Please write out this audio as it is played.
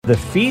the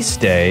feast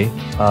day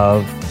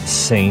of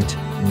Saint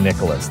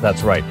Nicholas.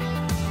 That's right.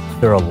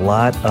 There are a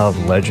lot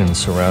of legends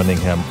surrounding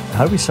him.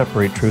 How do we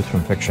separate truth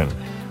from fiction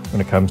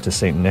when it comes to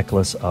Saint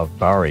Nicholas of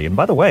Bari? And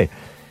by the way,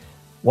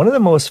 one of the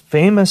most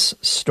famous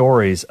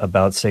stories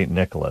about Saint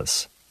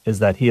Nicholas is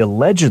that he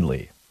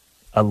allegedly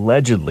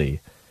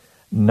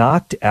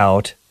knocked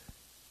out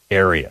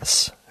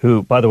Arius,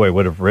 who, by the way,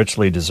 would have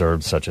richly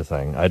deserved such a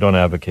thing. I don't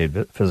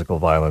advocate physical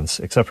violence,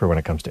 except for when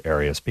it comes to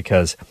Arius,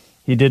 because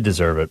he did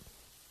deserve it,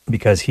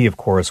 because he, of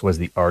course, was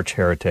the arch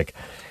heretic.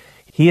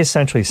 He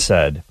essentially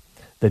said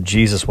that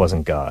Jesus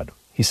wasn't God.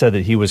 He said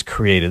that he was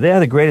created. They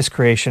had the greatest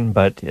creation,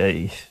 but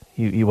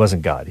he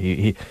wasn't God.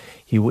 He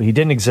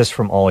didn't exist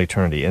from all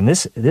eternity. And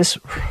this,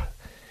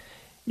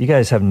 you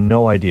guys have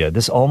no idea.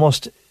 This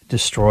almost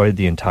destroyed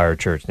the entire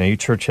church. Now, you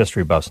church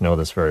history buffs know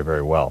this very,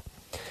 very well.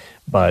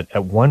 But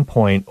at one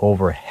point,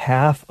 over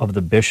half of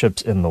the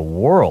bishops in the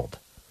world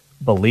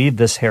believed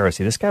this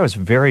heresy. This guy was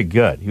very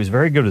good. He was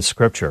very good with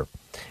Scripture.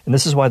 And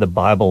this is why the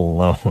Bible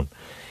alone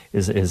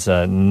is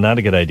not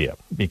a good idea,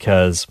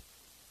 because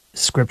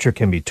Scripture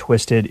can be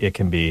twisted, it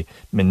can be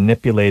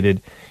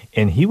manipulated,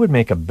 and he would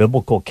make a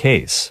biblical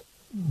case,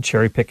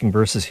 cherry-picking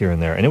verses here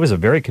and there. And it was a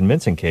very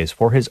convincing case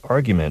for his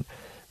argument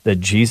that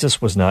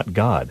Jesus was not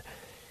God.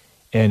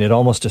 And it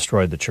almost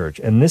destroyed the church.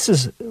 And this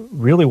is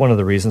really one of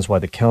the reasons why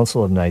the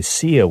Council of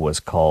Nicaea was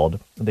called.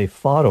 They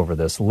fought over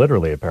this,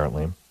 literally,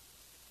 apparently,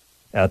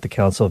 at the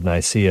Council of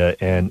Nicaea.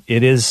 And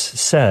it is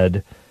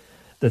said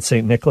that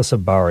St. Nicholas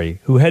of Bari,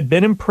 who had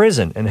been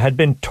imprisoned and had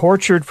been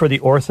tortured for the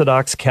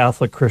Orthodox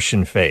Catholic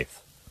Christian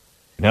faith.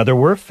 Now, there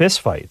were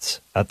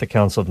fistfights at the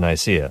Council of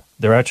Nicaea.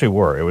 There actually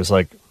were. It was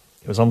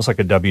almost like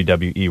a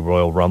WWE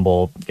Royal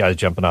Rumble, guys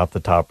jumping off the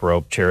top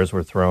rope, chairs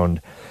were thrown,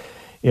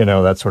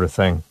 that sort of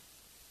thing.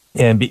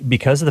 And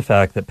because of the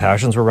fact that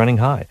passions were running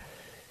high,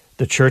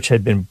 the church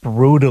had been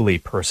brutally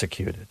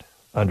persecuted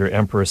under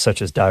emperors such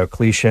as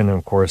Diocletian. And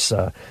of course,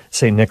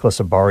 St.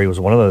 Nicholas of Bari was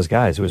one of those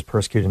guys who was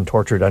persecuted and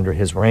tortured under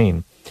his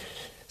reign,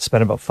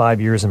 spent about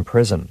 5 years in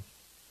prison.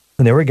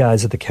 And there were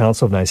guys at the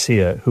Council of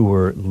Nicaea who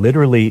were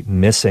literally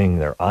missing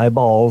their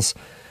eyeballs,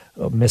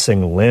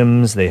 missing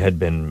limbs. They had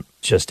been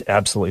just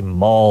absolutely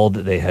mauled.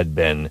 They had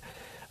been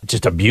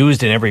just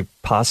abused in every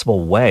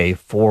possible way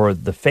for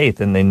the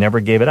faith, and they never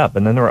gave it up.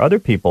 And then there were other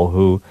people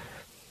who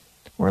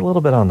were a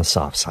little bit on the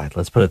soft side,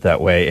 let's put it that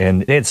way,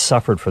 and they had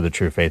suffered for the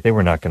true faith. They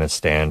were not going to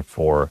stand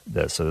for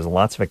this. So there's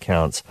lots of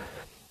accounts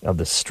of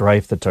the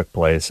strife that took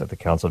place at the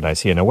Council of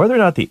Nicaea. Now, whether or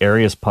not the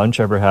Arius punch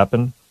ever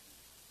happened,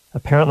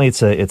 apparently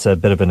it's a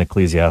bit of an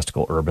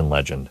ecclesiastical urban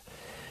legend.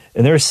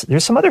 And there's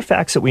some other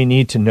facts that we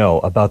need to know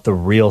about the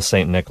real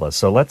St. Nicholas.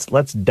 So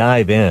let's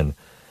dive in.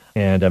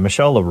 And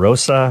Michelle La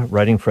Rosa,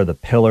 writing for The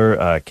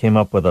Pillar, came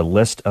up with a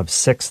list of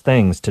 6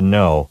 things to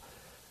know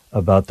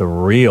about the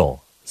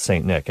real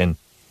St. Nick. And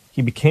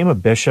he became a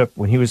bishop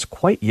when he was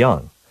quite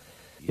young.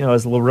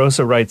 As La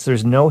Rosa writes,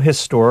 there's no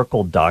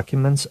historical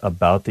documents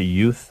about the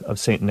youth of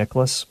St.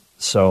 Nicholas.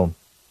 So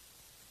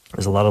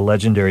there's a lot of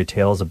legendary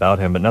tales about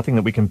him, but nothing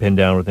that we can pin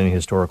down with any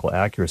historical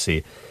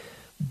accuracy.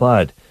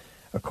 But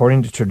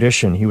according to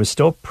tradition, he was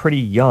still pretty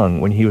young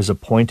when he was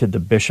appointed the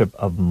bishop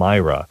of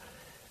Myra,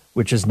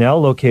 which is now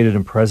located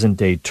in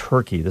present-day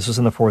Turkey. This was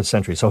in the 4th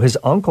century. So his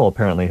uncle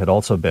apparently had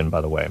also been,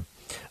 by the way,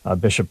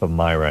 Bishop of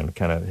Myra, and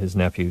kind of his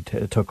nephew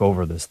took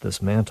over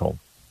this mantle.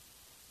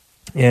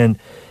 And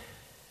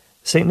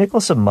St.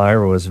 Nicholas of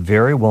Myra was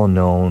very well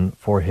known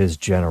for his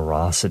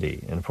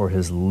generosity and for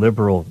his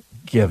liberal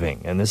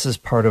giving. And this is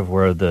part of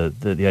where the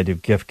idea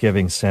of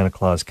gift-giving, Santa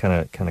Claus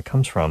kind of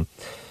comes from.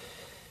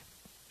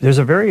 There's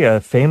a very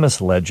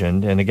famous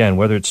legend, and again,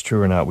 whether it's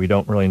true or not, we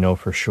don't really know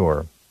for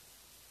sure,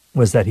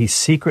 was that he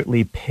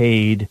secretly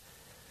paid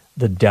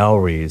the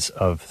dowries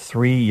of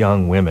 3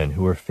 young women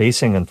who were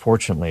facing,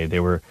 unfortunately, they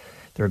were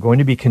going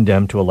to be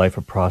condemned to a life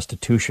of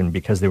prostitution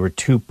because they were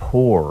too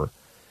poor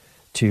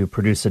to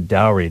produce a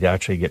dowry to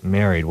actually get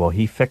married. Well,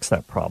 he fixed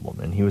that problem,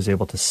 and he was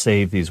able to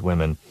save these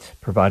women,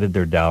 provided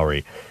their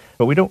dowry.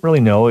 But we don't really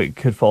know. It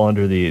could fall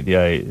under the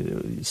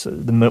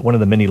one of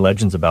the many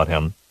legends about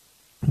him.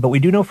 But we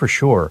do know for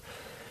sure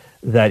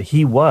that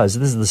he was,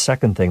 this is the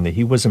second thing, that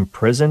he was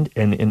imprisoned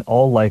and in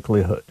all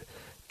likelihood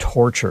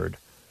tortured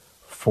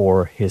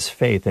for his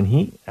faith. And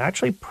he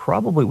actually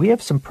probably, we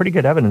have some pretty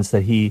good evidence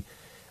that he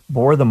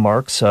bore the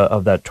marks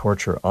of that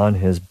torture on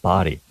his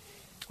body.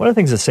 One of the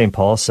things that St.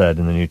 Paul said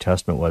in the New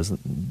Testament was,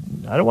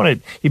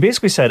 he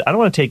basically said, I don't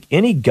want to take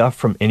any guff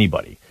from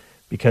anybody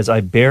because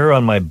I bear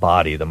on my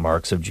body the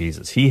marks of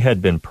Jesus. He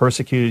had been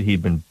persecuted,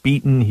 he'd been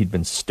beaten, he'd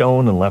been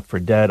stoned and left for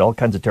dead, all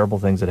kinds of terrible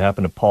things that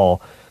happened to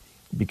Paul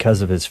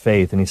because of his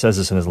faith. And he says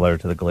this in his letter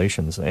to the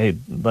Galatians, hey,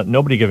 let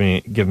nobody give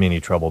me any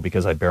trouble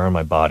because I bear on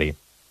my body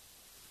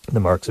the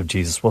marks of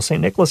Jesus. Well,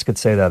 St. Nicholas could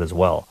say that as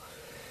well.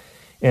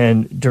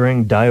 And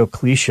during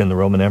Diocletian, the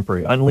Roman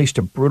emperor, unleashed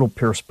a brutal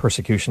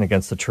persecution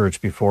against the church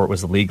before it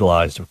was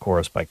legalized, of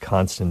course, by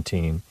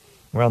Constantine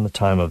around the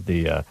time of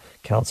the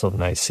Council of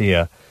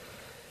Nicaea.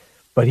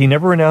 But he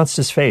never renounced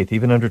his faith,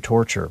 even under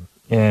torture.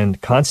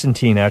 And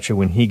Constantine, actually,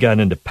 when he got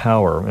into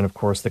power, and of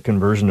course the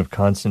conversion of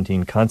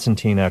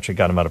Constantine actually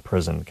got him out of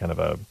prison, kind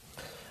of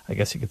I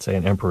guess you could say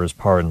an emperor's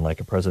pardon, like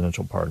a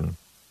presidential pardon.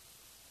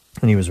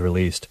 And he was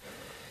released.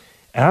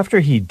 After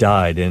he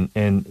died,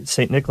 and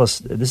St. Nicholas,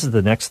 this is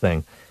the next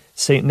thing,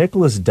 St.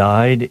 Nicholas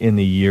died in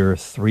the year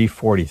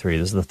 343.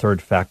 This is the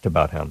third fact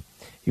about him.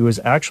 He was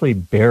actually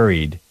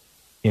buried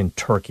in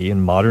Turkey,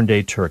 in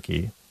modern-day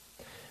Turkey,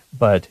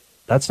 but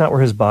that's not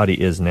where his body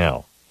is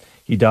now.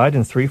 He died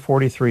in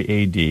 343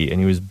 AD,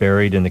 and he was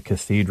buried in the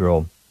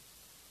cathedral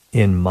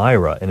in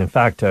Myra. And in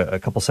fact, a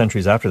couple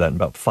centuries after that, in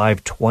about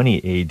 520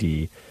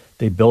 AD,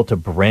 they built a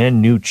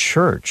brand new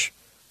church,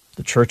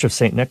 the Church of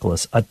St.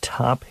 Nicholas,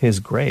 atop his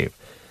grave,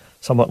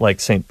 somewhat like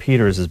St.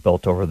 Peter's is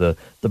built over the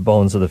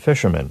bones of the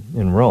fishermen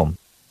in Rome.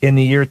 In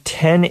the year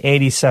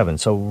 1087,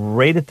 so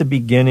right at the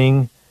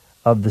beginning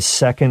of the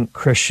second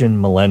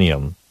Christian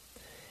millennium,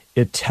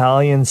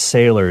 Italian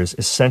sailors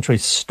essentially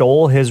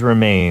stole his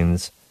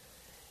remains,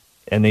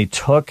 and they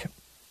took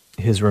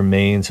his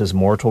remains, his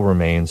mortal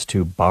remains,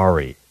 to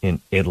Bari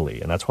in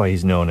Italy. And that's why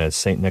he's known as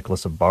St.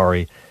 Nicholas of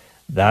Bari.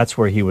 That's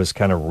where he was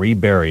kind of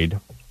reburied,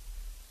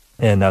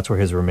 and that's where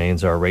his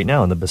remains are right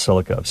now, in the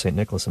Basilica of St.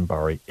 Nicholas in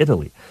Bari,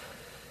 Italy.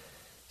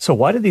 So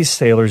why did these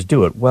sailors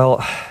do it?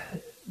 Well,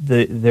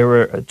 there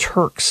were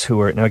Turks who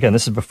were, now again,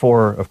 this is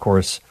before, of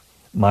course,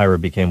 Myra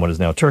became what is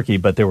now Turkey,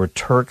 but there were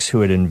Turks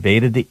who had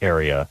invaded the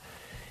area,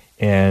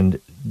 and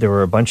there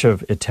were a bunch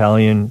of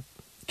Italian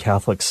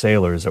Catholic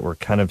sailors that were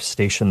kind of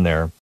stationed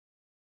there,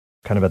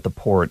 kind of at the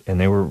port, and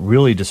they were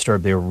really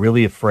disturbed. They were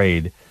really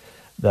afraid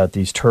that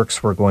these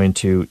Turks were going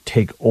to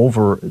take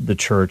over the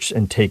church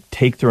and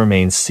take the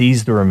remains,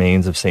 seize the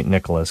remains of St.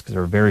 Nicholas, because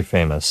they were very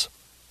famous.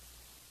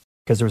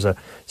 Because there was a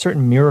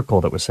certain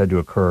miracle that was said to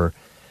occur,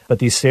 but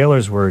these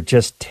sailors were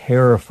just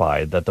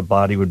terrified that the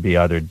body would be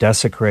either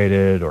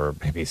desecrated or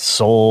maybe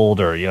sold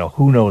or,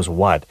 who knows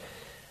what.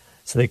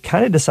 So they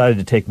kind of decided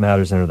to take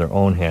matters into their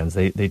own hands.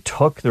 They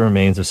took the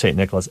remains of St.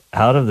 Nicholas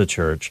out of the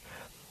church,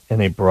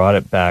 and they brought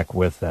it back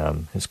with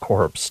them, his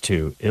corpse,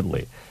 to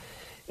Italy.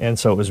 And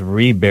so it was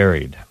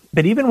reburied.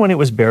 But even when it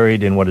was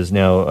buried in what is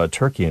now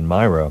Turkey, in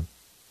Myra,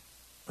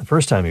 the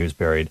first time he was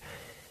buried,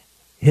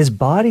 his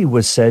body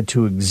was said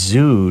to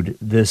exude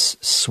this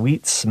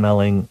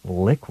sweet-smelling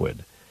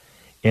liquid.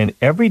 And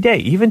every day,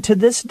 even to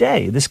this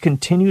day, this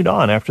continued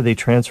on after they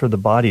transferred the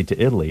body to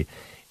Italy.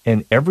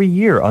 And every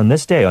year on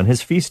this day, on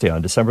his feast day,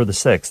 on December the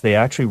 6th, they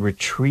actually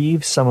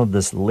retrieve some of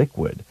this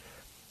liquid,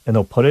 and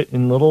they'll put it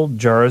in little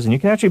jars, and you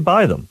can actually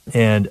buy them.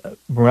 And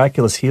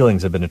miraculous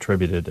healings have been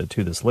attributed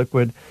to this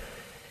liquid.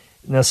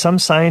 Now, some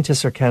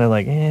scientists are kind of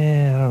like, I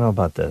don't know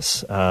about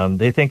this.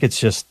 They think it's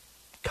just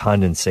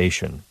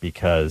condensation,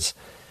 because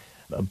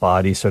a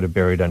body sort of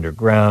buried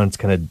underground, it's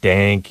kind of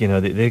dank,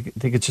 they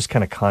think it's just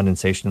kind of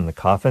condensation in the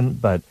coffin.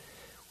 But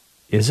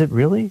is it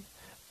really?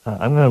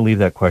 I'm going to leave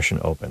that question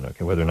open,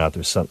 okay, whether or not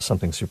there's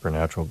something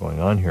supernatural going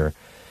on here.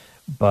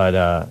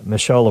 But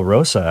Michel La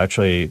Rosa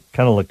actually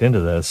kind of looked into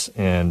this,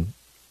 and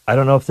I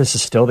don't know if this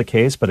is still the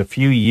case, but a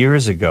few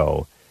years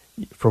ago,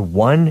 for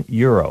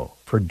 €1,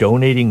 for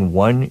donating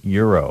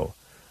 €1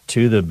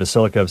 to the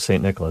Basilica of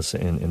St. Nicholas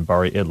in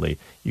Bari, Italy,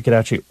 you could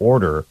actually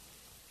order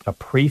a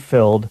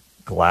pre-filled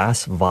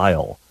glass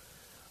vial.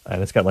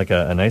 And it's got like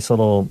a nice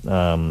little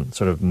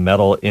sort of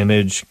metal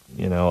image,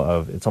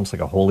 it's almost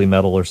like a holy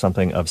metal or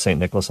something of St.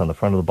 Nicholas on the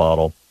front of the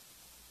bottle.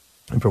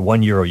 And for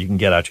 €1, you can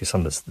get actually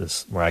some of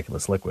this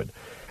miraculous liquid.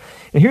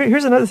 And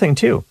here's another thing,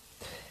 too.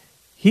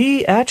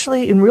 He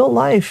actually, in real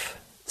life,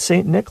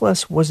 St.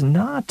 Nicholas was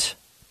not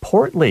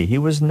portly. He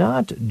was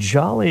not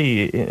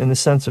jolly in the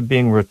sense of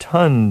being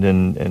rotund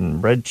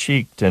and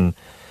red-cheeked. And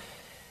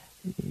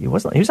he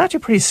was actually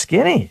pretty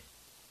skinny.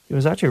 He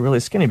was actually really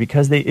skinny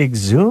because they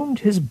exhumed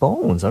his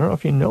bones. I don't know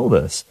if you know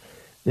this.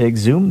 They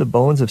exhumed the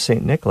bones of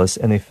St. Nicholas,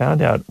 and they found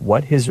out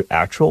what his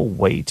actual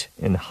weight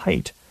and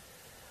height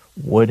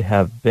would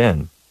have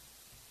been.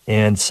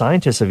 And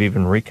scientists have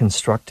even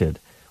reconstructed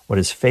what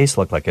his face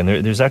looked like. And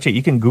there's actually,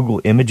 you can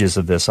Google images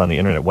of this on the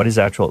internet,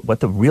 what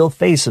the real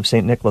face of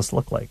St. Nicholas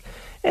looked like.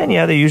 And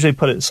yeah, they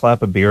usually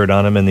slap a beard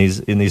on him in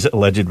these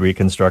alleged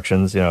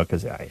reconstructions,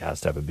 because he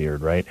has to have a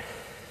beard, right?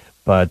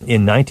 But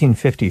in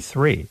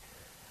 1953,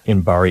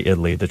 in Bari,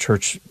 Italy, the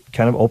church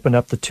kind of opened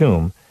up the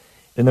tomb.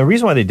 And the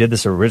reason why they did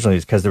this originally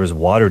is because there was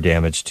water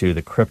damage to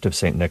the crypt of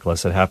St.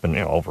 Nicholas that happened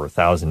over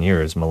 1,000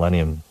 years,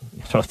 millennium,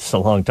 it's a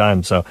long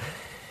time. So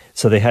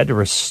they had to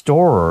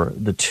restore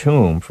the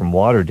tomb from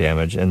water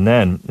damage. And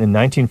then in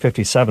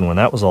 1957, when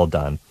that was all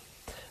done,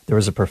 there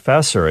was a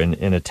professor,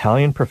 an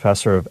Italian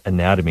professor of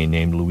anatomy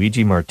named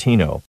Luigi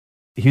Martino.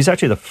 He was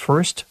actually the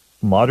first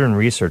modern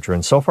researcher,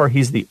 and so far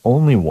he's the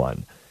only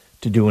one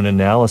to do an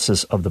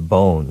analysis of the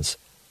bones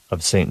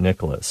of St.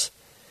 Nicholas.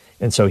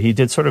 And so he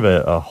did sort of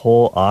a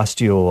whole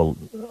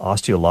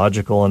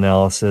osteological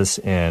analysis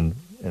and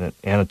an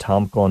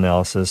anatomical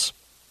analysis,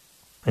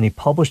 and he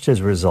published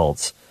his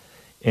results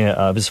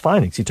of his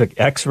findings. He took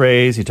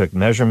x-rays, he took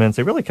measurements.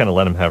 They really kind of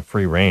let him have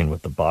free reign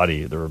with the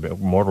body, the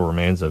mortal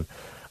remains of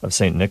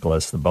St.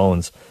 Nicholas, the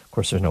bones. Of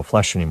course, there's no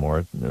flesh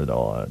anymore. They're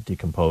all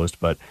decomposed.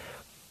 But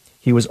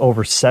he was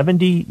over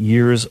 70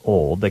 years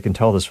old. They can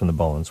tell this from the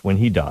bones when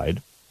he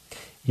died.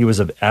 He was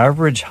of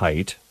average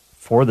height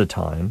for the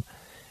time,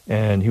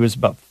 and he was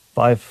about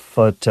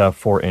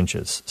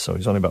 5'4". So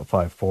he's only about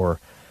 5'4".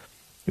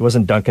 He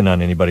wasn't dunking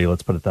on anybody,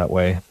 let's put it that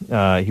way.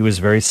 He was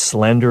very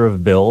slender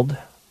of build,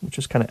 which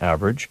is kind of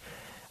average.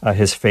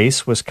 His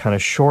face was kind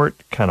of short,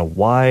 kind of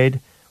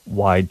wide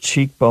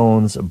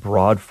cheekbones, a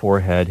broad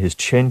forehead. His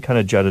chin kind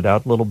of jutted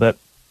out a little bit,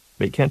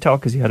 but you can't tell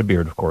because he had a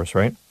beard, of course,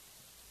 right?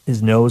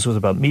 His nose was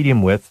about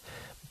medium width,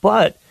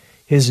 but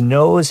his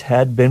nose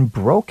had been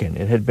broken.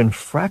 It had been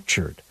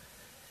fractured.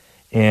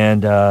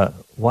 And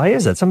why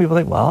is that? Some people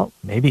think, well,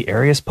 maybe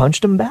Arius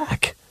punched him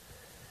back.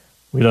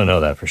 We don't know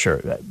that for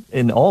sure.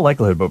 In all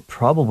likelihood, what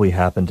probably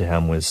happened to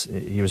him was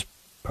he was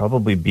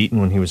probably beaten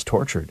when he was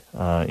tortured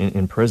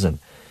in prison.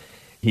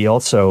 He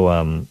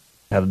also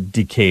had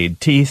decayed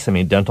teeth. I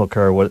mean, dental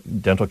care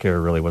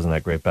really wasn't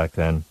that great back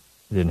then.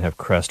 They didn't have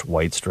crest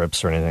white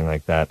strips or anything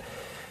like that.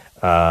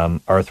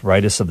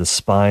 Arthritis of the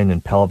spine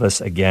and pelvis,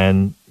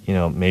 again,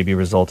 maybe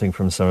resulting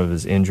from some of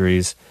his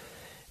injuries.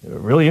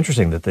 Really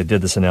interesting that they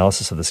did this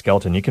analysis of the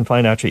skeleton. You can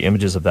find actually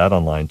images of that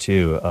online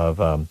too,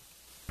 of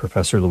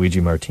Professor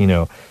Luigi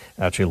Martino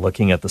actually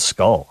looking at the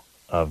skull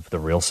of the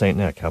real Saint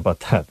Nick. How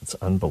about that? It's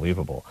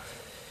unbelievable.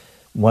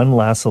 One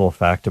last little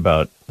fact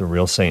about the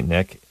real Saint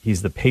Nick.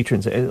 He's the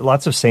patron.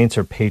 Lots of saints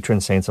are patron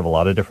saints of a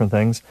lot of different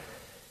things.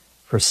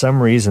 For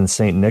some reason,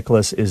 Saint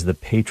Nicholas is the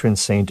patron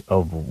saint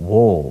of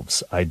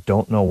wolves. I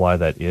don't know why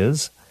that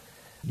is.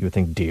 You would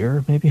think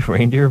deer, maybe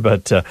reindeer,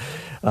 but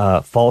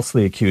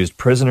falsely accused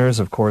prisoners,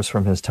 of course,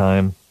 from his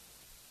time,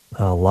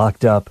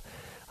 locked up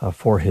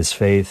for his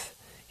faith.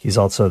 He's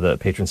also the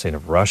patron saint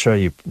of Russia.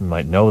 You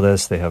might know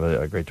this. They have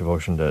a great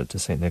devotion to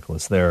Saint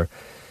Nicholas there.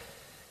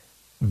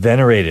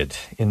 Venerated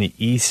in the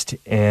East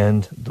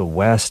and the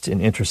West, an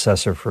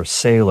intercessor for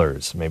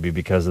sailors, maybe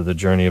because of the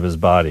journey of his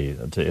body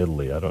to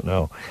Italy. I don't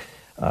know.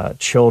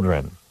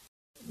 Children,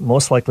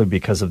 most likely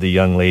because of the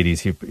young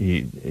ladies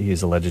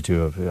he's alleged to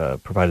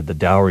have provided the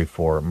dowry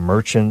for.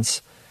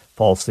 Merchants,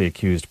 falsely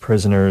accused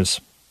prisoners,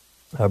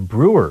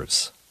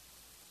 brewers.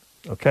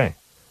 Okay, I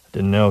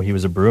didn't know he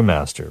was a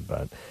brewmaster,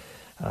 but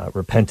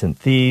repentant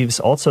thieves,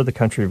 also the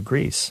country of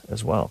Greece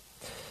as well.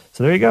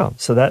 So there you go.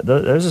 So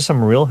those are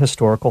some real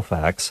historical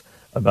facts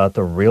about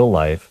the real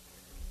life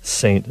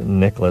Saint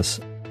Nicholas.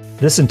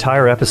 This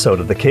entire episode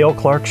of The Cale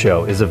Clarke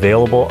Show is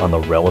available on the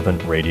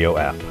Relevant Radio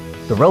app.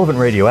 The Relevant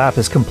Radio app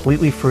is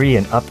completely free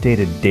and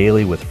updated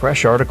daily with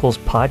fresh articles,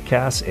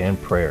 podcasts,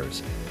 and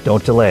prayers.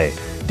 Don't delay.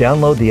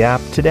 Download the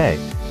app today,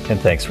 and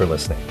thanks for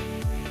listening.